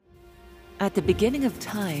At the beginning of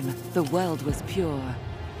time, the world was pure,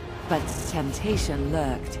 but temptation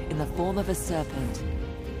lurked in the form of a serpent.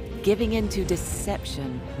 Giving in to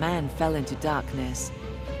deception, man fell into darkness.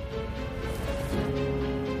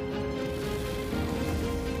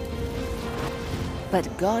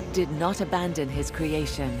 But God did not abandon his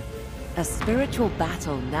creation. A spiritual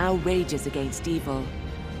battle now rages against evil,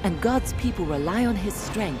 and God's people rely on his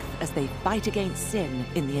strength as they fight against sin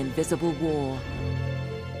in the invisible war.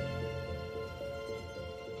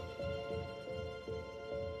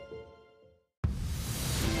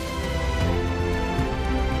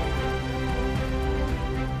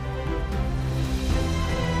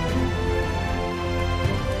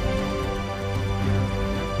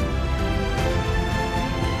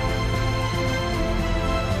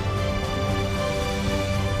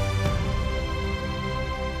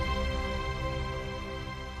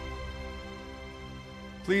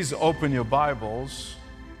 Please open your Bibles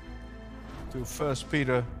to 1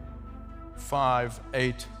 Peter 5,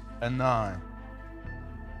 8, and 9.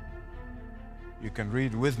 You can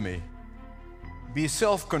read with me. Be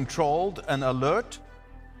self-controlled and alert.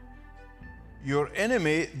 Your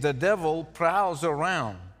enemy, the devil, prowls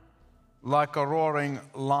around like a roaring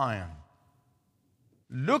lion,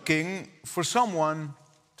 looking for someone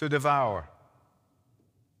to devour.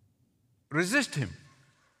 Resist him.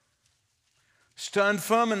 Stand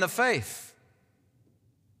firm in the faith,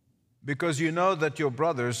 because you know that your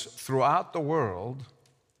brothers throughout the world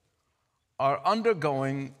are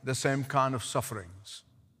undergoing the same kind of sufferings.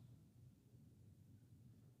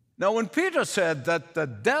 Now, when Peter said that the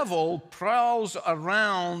devil prowls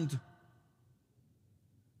around,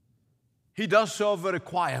 he does so very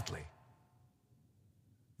quietly,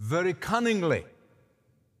 very cunningly.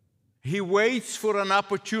 He waits for an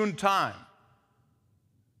opportune time.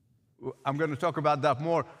 I'm going to talk about that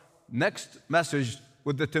more next message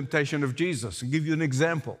with the temptation of Jesus and give you an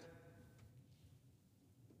example.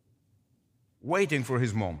 Waiting for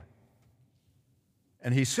his moment.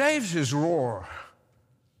 And he saves his roar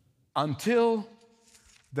until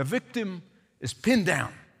the victim is pinned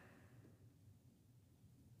down.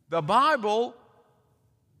 The Bible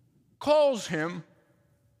calls him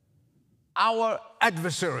our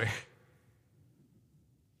adversary.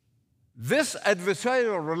 This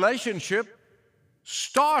adversarial relationship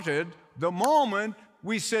started the moment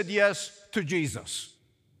we said yes to Jesus.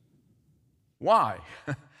 Why?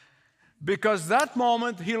 Because that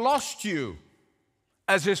moment he lost you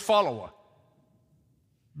as his follower.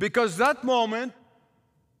 Because that moment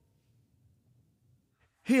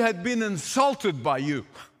he had been insulted by you.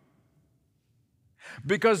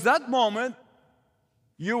 Because that moment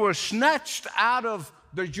you were snatched out of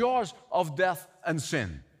the jaws of death and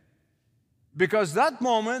sin. Because that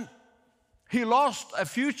moment, he lost a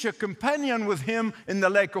future companion with him in the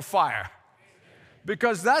lake of fire.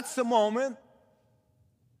 Because that's the moment,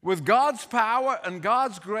 with God's power and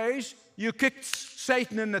God's grace, you kicked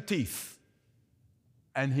Satan in the teeth.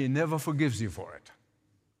 And he never forgives you for it.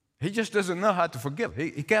 He just doesn't know how to forgive.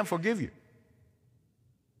 He can't forgive you.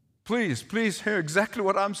 Please hear exactly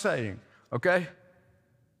what I'm saying, okay?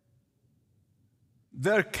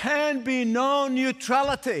 There can be no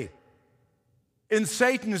neutrality in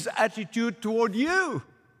Satan's attitude toward you.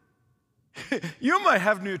 You may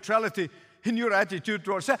have neutrality in your attitude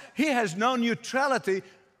toward Satan. He has no neutrality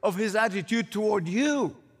of his attitude toward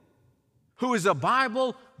you, who is a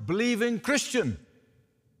Bible-believing Christian.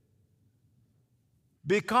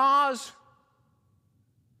 Because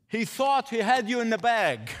he thought he had you in the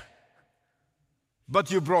bag,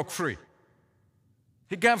 but you broke free.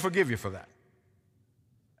 He can't forgive you for that.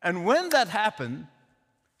 And when that happened,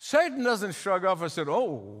 Satan doesn't shrug off and say,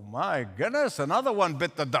 oh my goodness, another one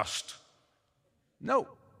bit the dust. No.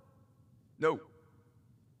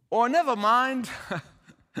 Or never mind,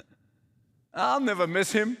 I'll never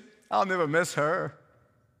miss him, I'll never miss her.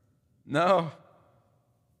 No.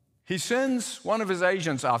 He sends one of his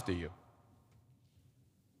agents after you.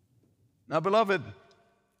 Now, beloved,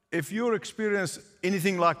 if your experience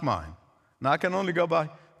anything like mine, now I can only go by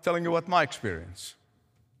telling you what my experience.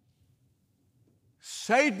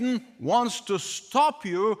 Satan wants to stop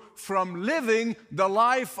you from living the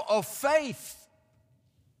life of faith.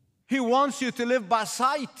 He wants you to live by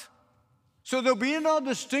sight. So there'll be no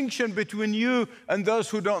distinction between you and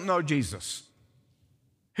those who don't know Jesus.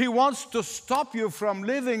 He wants to stop you from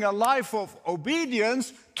living a life of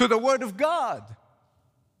obedience to the Word of God.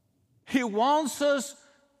 He wants us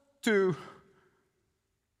to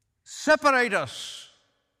separate us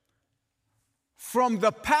from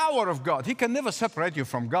the power of God. He can never separate you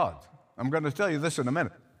from God. I'm going to tell you this in a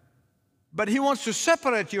minute. But he wants to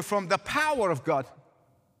separate you from the power of God.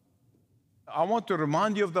 I want to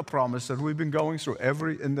remind you of the promise that we've been going through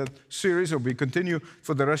in the series, or we continue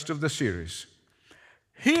for the rest of the series.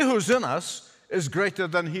 He who's in us is greater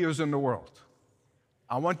than he who's in the world.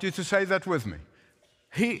 I want you to say that with me.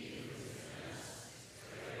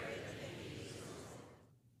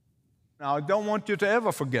 Now, I don't want you to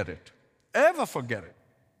ever forget it. Ever forget it.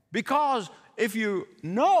 Because if you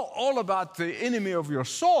know all about the enemy of your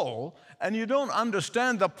soul and you don't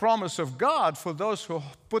understand the promise of God for those who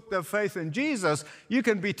put their faith in Jesus, you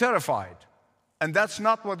can be terrified. And that's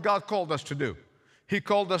not what God called us to do. He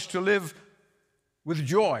called us to live with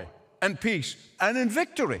joy and peace and in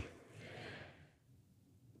victory.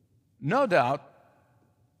 No doubt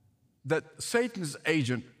that Satan's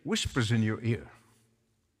agent whispers in your ear.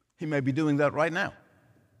 He may be doing that right now.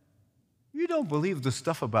 You don't believe the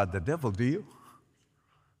stuff about the devil, do you?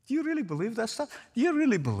 Do you really believe that stuff? Do you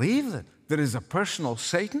really believe that there is a personal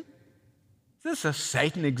Satan? Does a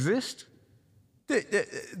Satan exist?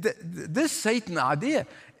 This Satan idea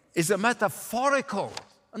is a metaphorical,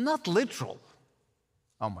 not literal.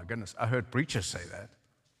 Oh my goodness, I heard preachers say that.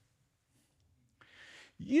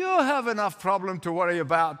 You have enough problem to worry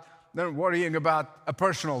about than worrying about a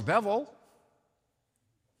personal devil.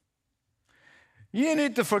 You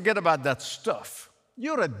need to forget about that stuff.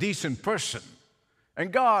 You're a decent person,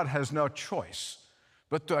 and God has no choice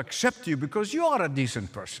but to accept you because you are a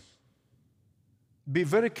decent person. Be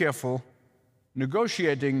very careful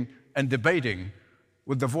negotiating and debating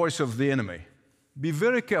with the voice of the enemy. Be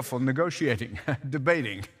very careful negotiating,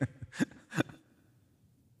 debating.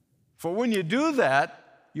 For when you do that,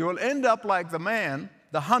 you will end up like the man,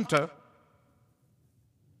 the hunter,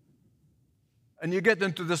 and you get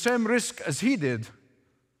into the same risk as he did,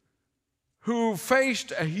 who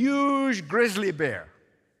faced a huge grizzly bear.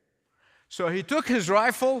 So he took his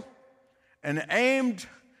rifle and aimed,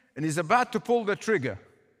 and he's about to pull the trigger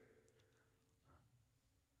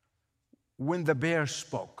when the bear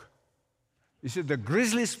spoke. You said, the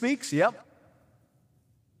grizzly speaks? Yep.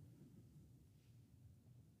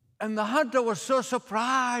 And the hunter was so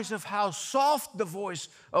surprised of how soft the voice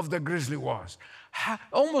of the grizzly was,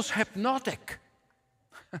 almost hypnotic.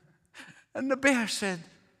 And the bear said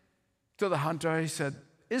to the hunter, he said,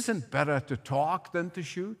 isn't it better to talk than to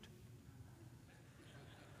shoot?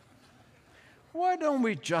 Why don't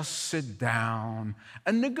we just sit down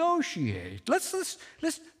and negotiate? Let's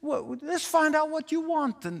find out what you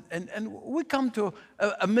want, and we come to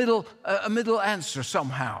a middle answer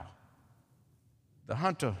somehow. The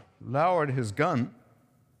hunter lowered his gun,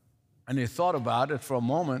 and he thought about it for a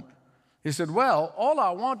moment. He said, well, all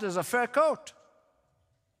I want is a fair coat.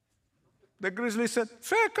 The grizzly said,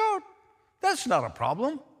 fair coat? That's not a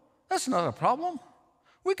problem. That's not a problem.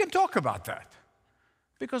 We can talk about that.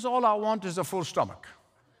 Because all I want is a full stomach.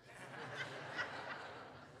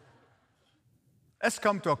 Let's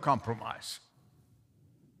come to a compromise.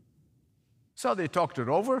 So they talked it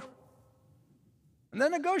over, and they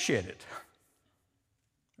negotiated.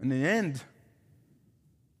 In the end,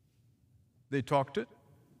 they talked it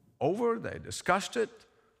over, they discussed it,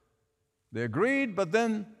 they agreed, but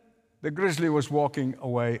then the grizzly was walking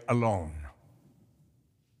away alone.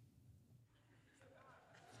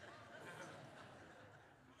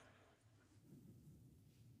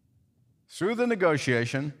 Through the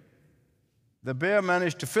negotiation, the bear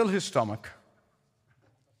managed to fill his stomach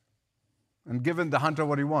and given the hunter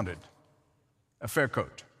what he wanted, a fair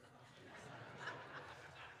coat.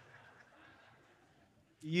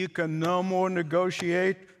 You can no more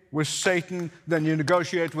negotiate with Satan than you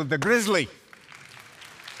negotiate with the grizzly.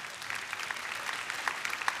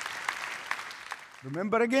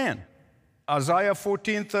 Remember again, Isaiah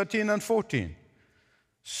 14:13 and 14.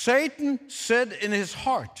 Satan said in his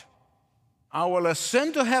heart, I will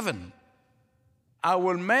ascend to heaven. I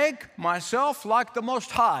will make myself like the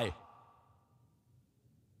Most High.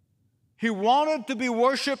 He wanted to be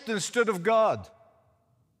worshiped instead of God.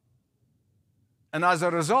 And as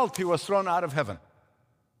a result, he was thrown out of heaven.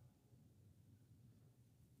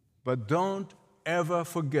 But don't ever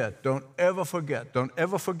forget, don't ever forget, don't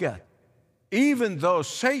ever forget, even though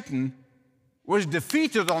Satan was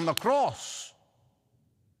defeated on the cross,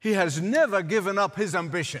 he has never given up his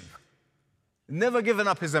ambition. Never given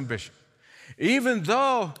up his ambition. Even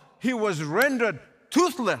though he was rendered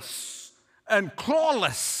toothless and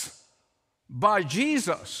clawless by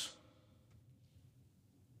Jesus,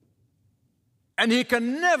 and he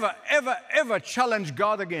can never, ever, ever challenge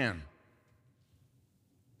God again.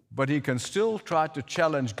 But he can still try to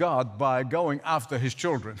challenge God by going after his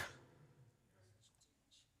children,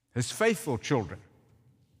 his faithful children.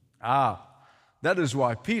 That is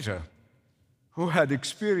why Peter, who had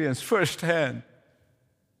experienced firsthand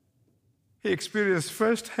He experienced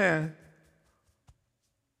firsthand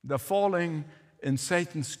the falling in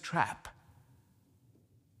Satan's trap.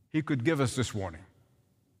 He could give us this warning.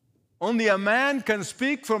 Only a man can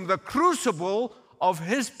speak from the crucible of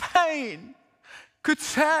his pain, could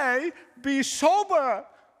say, be sober,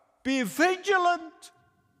 be vigilant,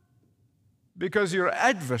 because your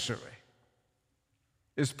adversary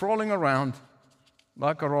is prowling around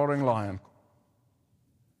like a roaring lion.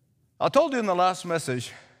 I told you in the last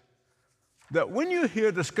message that when you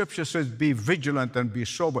hear the scripture says be vigilant and be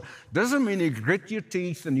sober, doesn't mean you grit your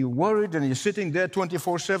teeth and you're worried and you're sitting there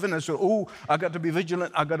 24/7 and say, oh, I got to be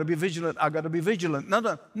vigilant, I got to be vigilant, I got to be vigilant. No.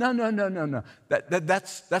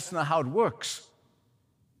 That's not how it works.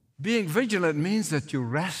 Being vigilant means that you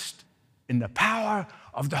rest in the power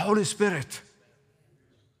of the Holy Spirit.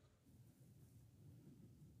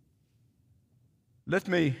 Let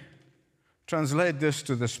me translate this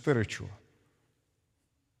to the spiritual.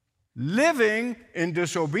 Living in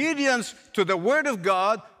disobedience to the Word of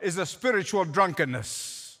God is a spiritual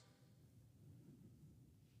drunkenness.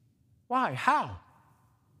 Why? How?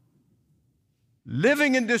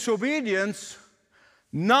 Living in disobedience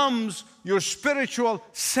numbs your spiritual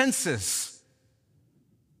senses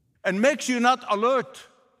and makes you not alert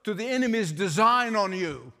to the enemy's design on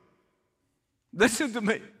you. Listen to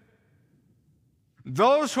me.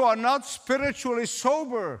 Those who are not spiritually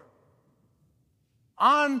sober,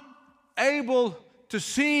 unable to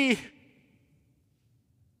see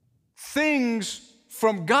things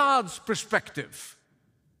from God's perspective.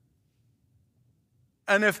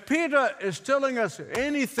 And if Peter is telling us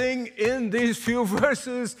anything in these few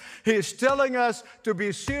verses, he's telling us to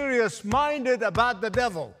be serious-minded about the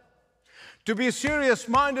devil, to be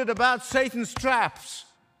serious-minded about Satan's traps,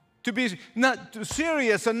 to be not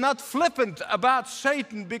serious and not flippant about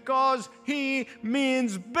Satan, because he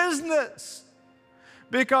means business.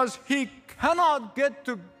 Because he cannot get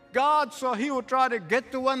to God, so he will try to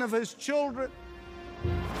get to one of his children.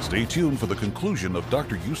 Stay tuned for the conclusion of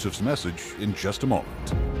Dr. Yusuf's message in just a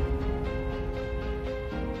moment.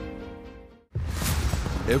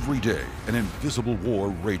 Every day, an invisible war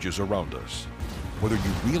rages around us. Whether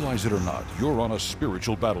you realize it or not, you're on a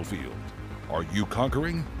spiritual battlefield. Are you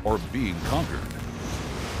conquering or being conquered?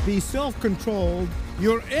 Be self-controlled.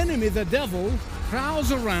 Your enemy, the devil,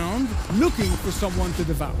 prowls around looking for someone to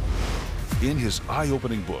devour. In his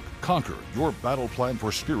eye-opening book, Conquer, Your Battle Plan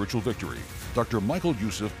for Spiritual Victory, Dr. Michael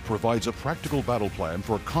Yusuf provides a practical battle plan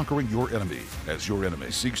for conquering your enemy as your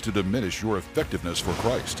enemy seeks to diminish your effectiveness for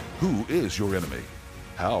Christ. Who is your enemy?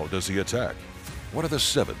 How does he attack? What are the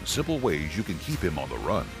 7 simple ways you can keep him on the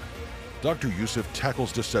run? Dr. Yusuf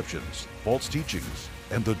tackles deceptions, false teachings,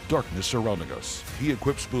 and the darkness surrounding us. He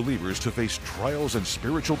equips believers to face trials and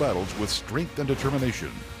spiritual battles with strength and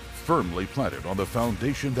determination, firmly planted on the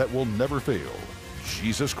foundation that will never fail,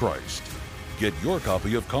 Jesus Christ. Get your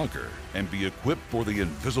copy of Conquer and be equipped for the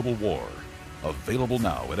invisible war. Available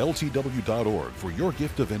now at ltw.org for your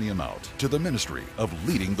gift of any amount to the ministry of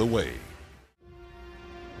Leading the Way.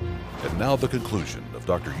 And now the conclusion of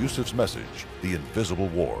Dr. Yusuf's message, The Invisible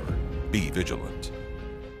War. Be vigilant.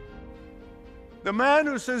 The man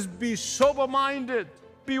who says, be sober-minded,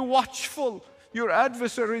 be watchful. Your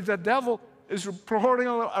adversary, the devil, is prowling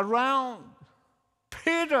around.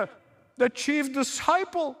 Peter, the chief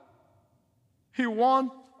disciple, he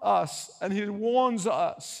wants us and he warns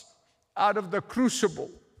us out of the crucible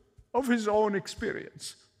of his own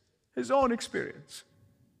experience. His own experience.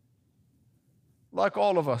 Like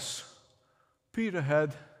all of us, Peter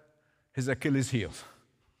had his Achilles heel.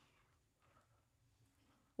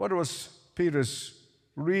 What was Peter's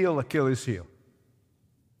real Achilles heel?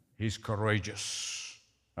 He's courageous,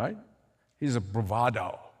 right? He's a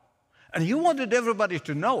bravado. And he wanted everybody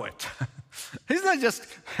to know it. He's not just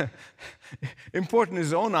important in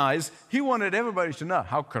his own eyes. He wanted everybody to know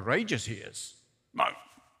how courageous he is.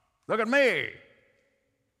 Look at me.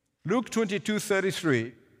 Luke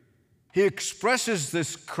 22:33. He expresses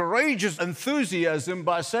this courageous enthusiasm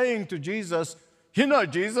by saying to Jesus, you know,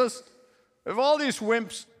 Jesus, if all these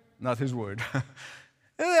wimps, not his word,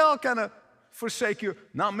 they all kind of forsake you,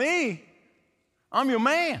 not me. I'm your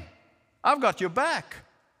man. I've got your back.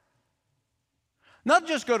 Not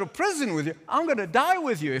just go to prison with you, I'm going to die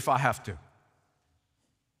with you if I have to.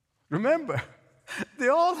 Remember, they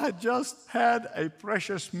all had just had a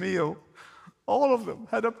precious meal. All of them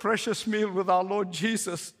had a precious meal with our Lord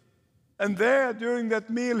Jesus. And there, during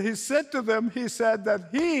that meal, he said to them, he said that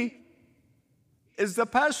he is the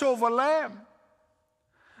Passover lamb.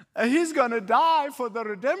 And he's going to die for the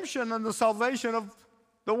redemption and the salvation of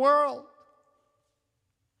the world.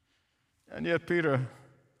 And yet Peter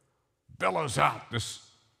bellows out this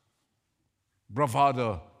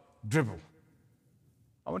bravado dribble.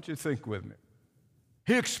 I want you to think with me.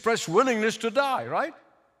 He expressed willingness to die, right?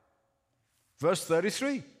 Verse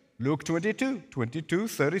 33, Luke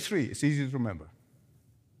 22:33. It's easy to remember.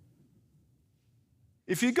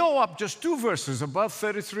 If you go up just 2 verses above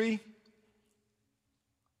 33,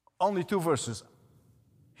 only 2 verses.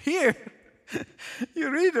 Here, you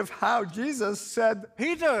read of how Jesus said,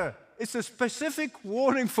 Peter, it's a specific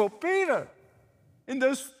warning for Peter. In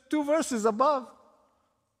those 2 verses above,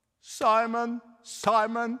 Simon,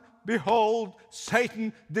 Simon, behold,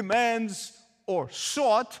 Satan demands or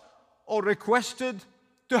sought or requested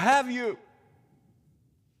to have you,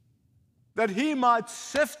 that he might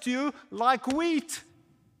sift you like wheat.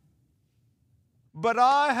 But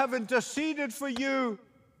I have interceded for you,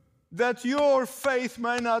 that your faith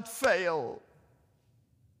may not fail.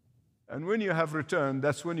 And when you have returned,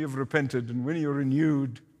 that's when you've repented, and when you're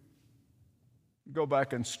renewed, go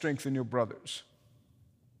back and strengthen your brothers.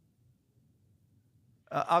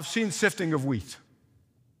 I've seen sifting of wheat.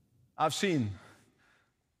 I've seen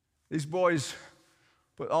these boys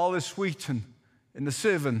put all this wheat in the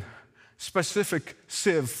sieve, and specific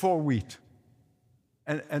sieve for wheat.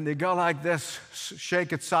 And they go like this,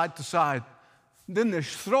 shake it side to side. Then they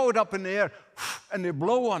throw it up in the air, and they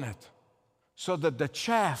blow on it so that the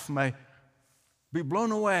chaff may be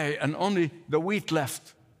blown away and only the wheat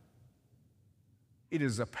left. It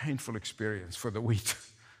is a painful experience for the wheat.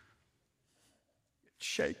 It's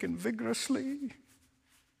shaken vigorously.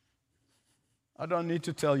 I don't need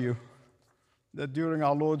to tell you that during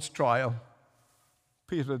our Lord's trial,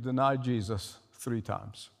 Peter denied Jesus 3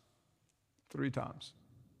 times. 3 times.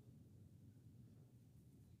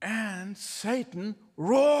 And Satan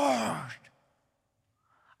roared.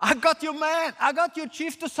 I got your man. I got your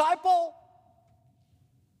chief disciple.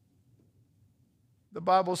 The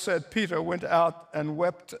Bible said Peter went out and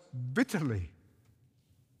wept bitterly.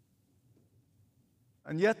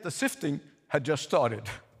 And yet the sifting had just started.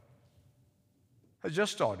 Had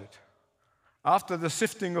just started. After the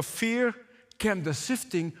sifting of fear came the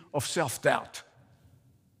sifting of self-doubt.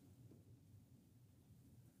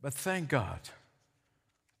 But thank God,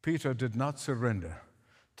 Peter did not surrender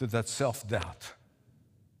to that self-doubt.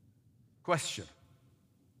 Question: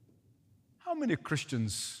 how many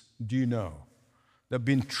Christians do you know that have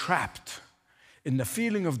been trapped in the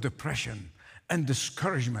feeling of depression and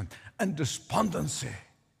discouragement and despondency?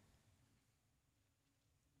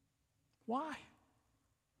 Why?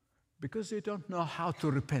 Because they don't know how to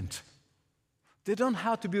repent. They don't know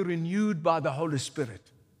how to be renewed by the Holy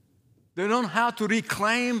Spirit. They don't know how to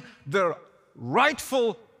reclaim their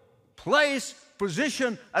rightful place,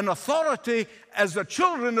 position, and authority as the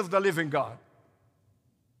children of the living God.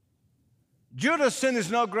 Judas' sin is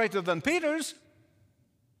no greater than Peter's,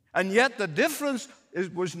 and yet the difference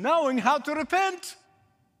was knowing how to repent.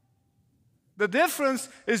 The difference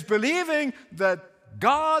is believing that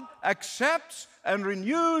God accepts and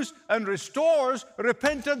renews and restores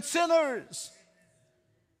repentant sinners.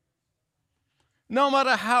 No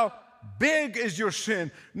matter how big is your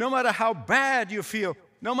sin, no matter how bad you feel,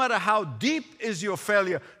 no matter how deep is your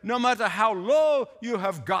failure, no matter how low you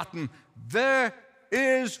have gotten, there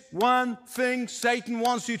is one thing Satan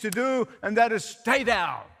wants you to do, and that is stay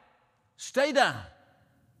down. Stay down.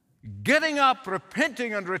 Getting up,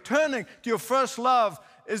 repenting, and returning to your first love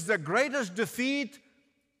is the greatest defeat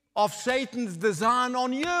of Satan's design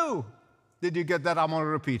on you. Did you get that? I'm going to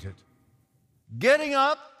repeat it. Getting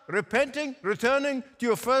up, repenting, returning to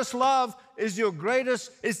your first love is your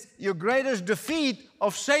greatest defeat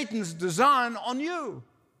of Satan's design on you.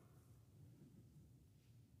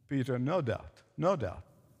 Peter, no doubt.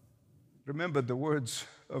 Remember the words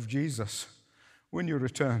of Jesus. When you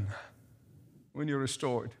return, when you're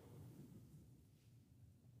restored,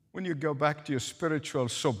 when you go back to your spiritual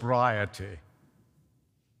sobriety,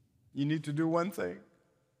 you need to do one thing.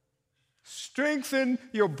 Strengthen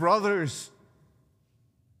your brothers.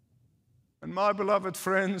 And my beloved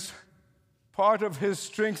friends, part of his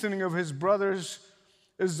strengthening of his brothers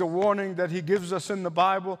is the warning that he gives us in the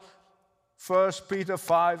Bible, 1 Peter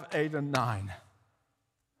 5, 8, and 9.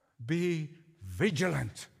 Be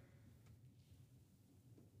vigilant.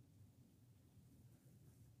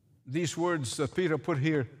 These words that Peter put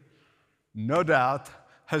here, no doubt,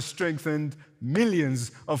 has strengthened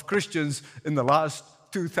millions of Christians in the last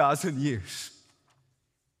 2,000 years.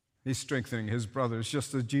 He's strengthening his brothers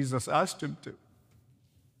just as Jesus asked him to.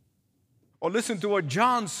 Or listen to what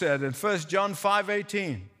John said in 1 John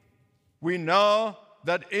 5:18. We know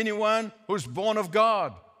that anyone who's born of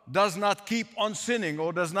God does not keep on sinning,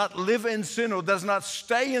 or does not live in sin, or does not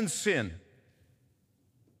stay in sin.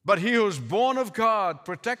 But he who's born of God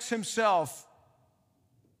protects himself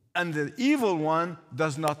and the evil one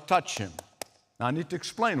does not touch him. Now, I need to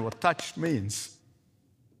explain what touch means.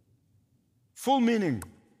 Full meaning,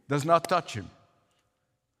 does not touch him.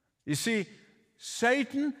 You see,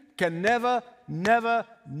 Satan can never, never,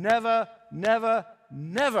 never, never,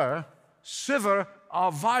 never sever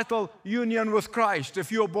our vital union with Christ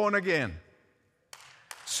if you're born again.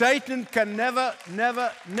 Satan can never,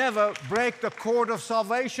 never, never break the cord of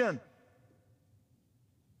salvation.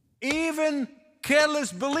 Even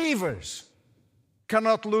careless believers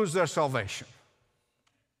cannot lose their salvation.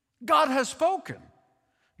 God has spoken.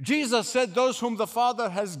 Jesus said, "Those whom the Father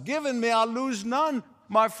has given me, I'll lose none.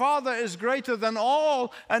 My Father is greater than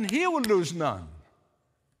all, and He will lose none."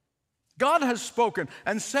 God has spoken,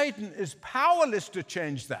 and Satan is powerless to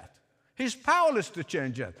change that. He's powerless to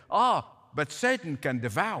change that. But Satan can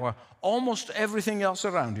devour almost everything else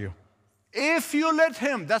around you. If you let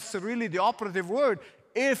him, that's really the operative word.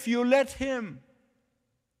 If you let him,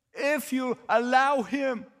 if you allow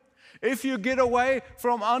him, if you get away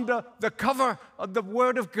from under the cover of the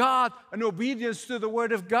Word of God and obedience to the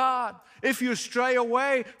Word of God, if you stray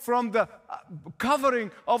away from the covering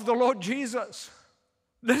of the Lord Jesus,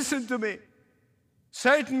 listen to me.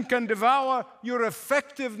 Satan can devour your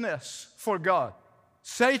effectiveness for God.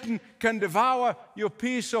 Satan can devour your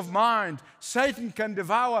peace of mind. Satan can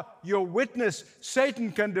devour your witness.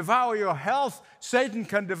 Satan can devour your health. Satan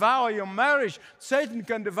can devour your marriage. Satan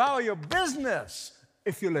can devour your business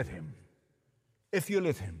if you let him. If you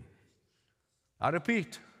let him. I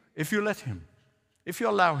repeat, if you let him. If you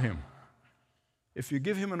allow him. If you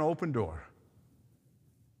give him an open door.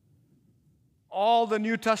 All the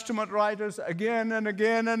New Testament writers again and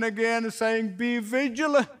again and again are saying, be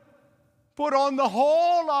vigilant. Put on the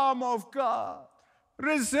whole armor of God.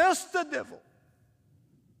 Resist the devil.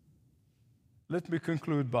 Let me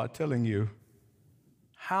conclude by telling you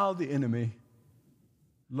how the enemy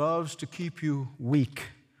loves to keep you weak.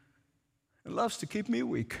 He loves to keep me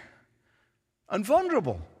weak and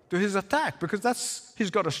vulnerable to his attack, because he's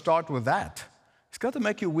got to start with that. He's got to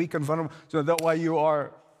make you weak and vulnerable so that way you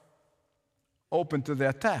are open to the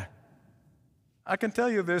attack. I can tell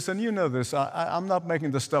you this, and you know this, I'm not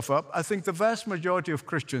making this stuff up. I think the vast majority of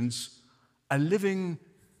Christians are living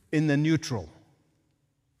in the neutral,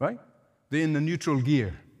 right? They're in the neutral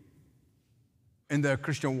gear in their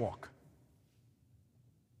Christian walk.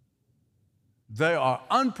 They are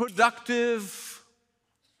unproductive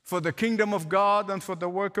for the kingdom of God and for the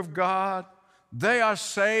work of God. They are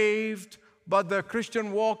saved, but their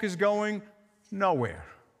Christian walk is going nowhere.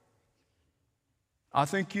 I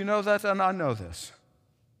think you know that, and I know this.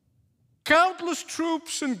 Countless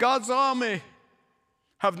troops in God's army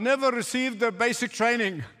have never received their basic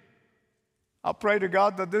training. I pray to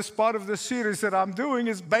God that this part of the series that I'm doing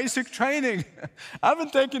is basic training. I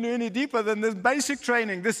haven't taken you any deeper than this basic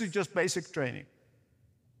training. This is just basic training.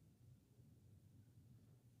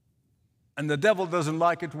 And the devil doesn't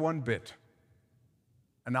like it one bit.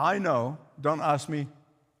 And I know, don't ask me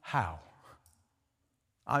how.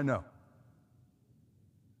 I know.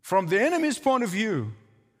 From the enemy's point of view,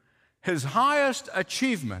 his highest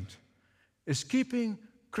achievement is keeping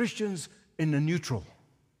Christians in the neutral.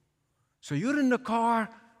 So you're in the car,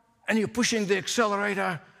 and you're pushing the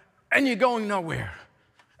accelerator, and you're going nowhere.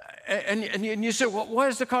 And you say, well, why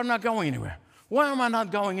is the car not going anywhere? Why am I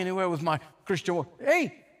not going anywhere with my Christian walk?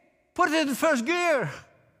 Hey, put it in first gear.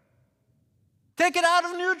 Take it out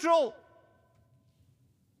of neutral.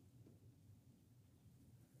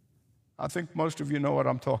 I think most of you know what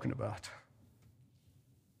I'm talking about.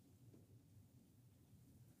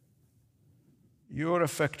 Your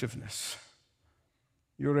effectiveness,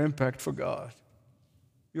 your impact for God,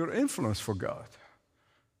 your influence for God.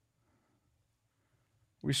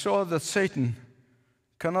 We saw that Satan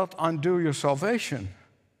cannot undo your salvation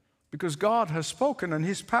because God has spoken and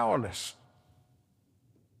he's powerless.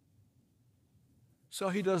 So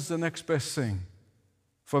he does the next best thing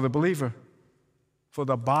for the believer. For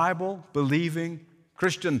the Bible-believing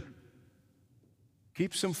Christian,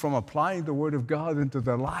 keeps them from applying the Word of God into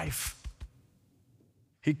their life.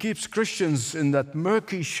 He keeps Christians in that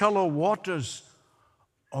murky, shallow waters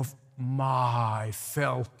of my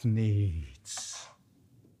felt needs.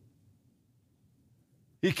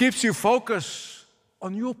 He keeps you focused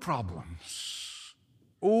on your problems.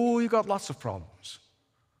 Oh, you got lots of problems.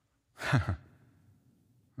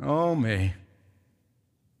 Oh, me.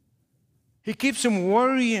 He keeps them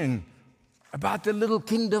worrying about the little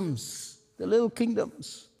kingdoms. The little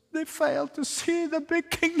kingdoms. They fail to see the big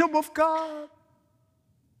kingdom of God.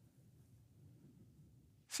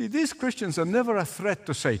 See, these Christians are never a threat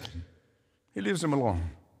to Satan. He leaves them alone.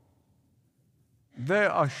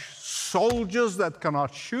 There are soldiers that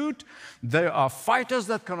cannot shoot. There are fighters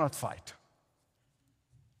that cannot fight.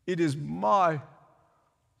 It is my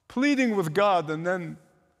pleading with God and then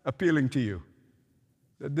appealing to you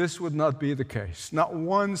that this would not be the case. Not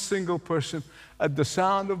one single person at the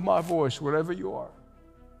sound of my voice, wherever you are,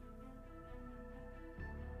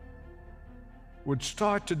 would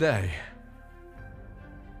start today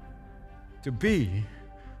to be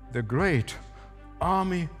the great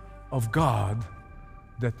army of God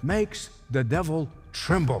that makes the devil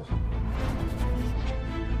tremble.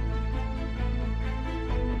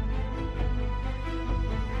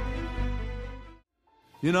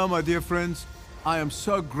 You know, my dear friends, I am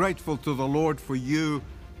so grateful to the Lord for you.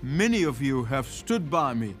 Many of you have stood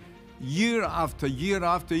by me year after year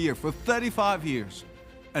after year for 35 years.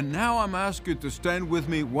 And now I'm asking you to stand with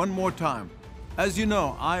me one more time. As you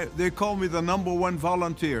know, they call me the #1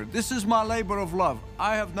 volunteer. This is my labor of love.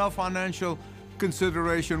 I have no financial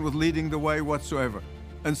consideration with leading the way whatsoever.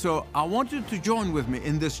 And so I want you to join with me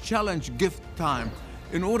in this challenge gift time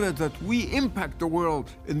in order that we impact the world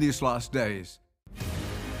in these last days.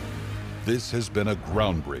 This has been a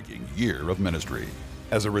groundbreaking year of ministry.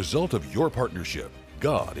 As a result of your partnership,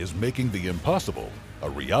 God is making the impossible a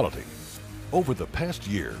reality. Over the past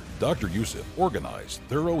year, Dr. Youssef organized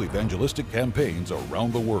thorough evangelistic campaigns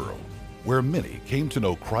around the world, where many came to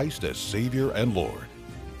know Christ as Savior and Lord.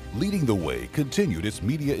 Leading the Way continued its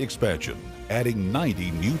media expansion, adding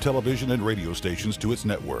 90 new television and radio stations to its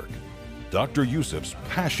network. Dr. Youssef's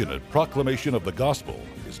passionate proclamation of the gospel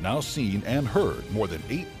is now seen and heard more than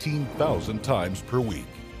 18,000 times per week.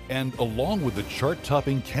 And along with the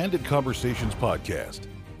chart-topping Candid Conversations podcast,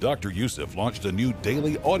 Dr. Youssef launched a new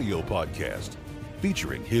daily audio podcast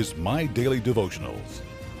featuring his My Daily Devotionals.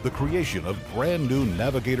 The creation of brand new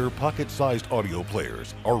Navigator pocket-sized audio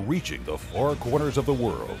players are reaching the far corners of the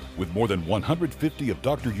world, with more than 150 of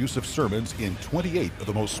Dr. Youssef's sermons in 28 of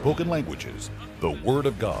the most spoken languages. The Word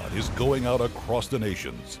of God is going out across the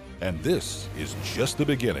nations, and this is just the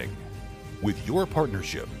beginning. With your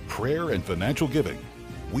partnership, prayer, and financial giving,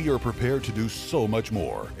 we are prepared to do so much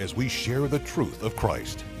more as we share the truth of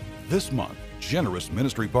Christ. This month, generous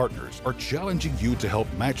ministry partners are challenging you to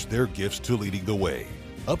help match their gifts to Leading the Way.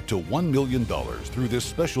 Up to $1 million through this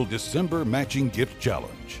special December Matching Gift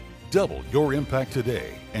Challenge. Double your impact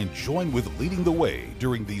today and join with Leading the Way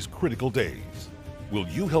during these critical days. Will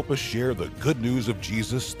you help us share the good news of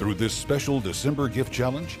Jesus through this special December Gift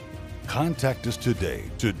Challenge? Contact us today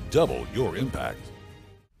to double your impact.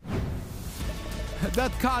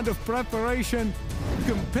 That kind of preparation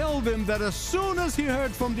compelled him that as soon as he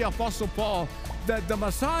heard from the Apostle Paul that the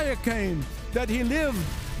Messiah came, that he lived,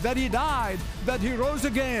 that he died, that he rose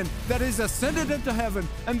again, that he's ascended into heaven,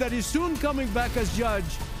 and that he's soon coming back as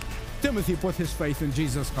judge, Timothy put his faith in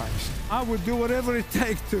Jesus Christ. I would do whatever it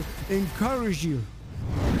takes to encourage you.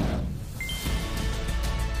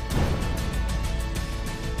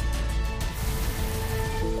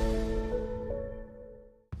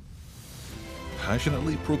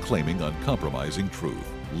 Passionately proclaiming uncompromising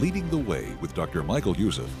truth, Leading the Way with Dr. Michael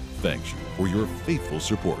Youssef thanks you for your faithful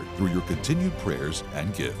support through your continued prayers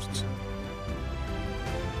and gifts.